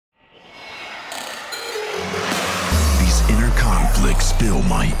conflicts fill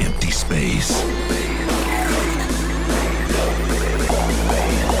my empty space.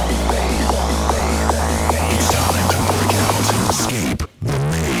 It's time to break out and escape the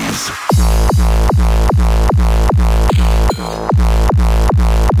maze.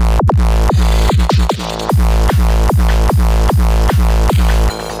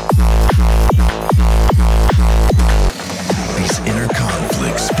 These inner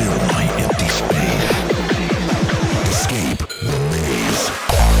conflicts fill my empty space. Escape the maze.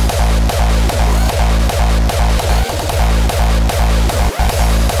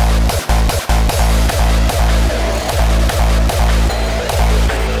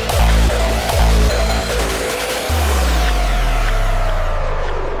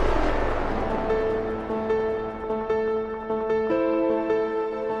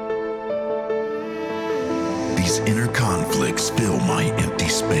 These inner conflicts fill my empty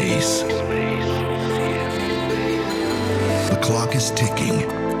space. The clock is ticking.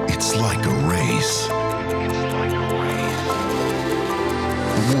 It's like a race.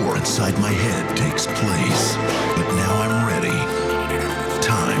 The war inside my head takes place, but now I'm ready.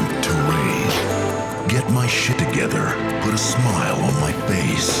 Time to rage. Get my shit together. Put a smile on my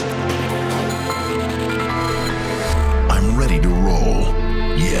face. I'm ready to roll.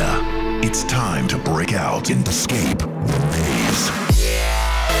 Yeah. It's time to break out and escape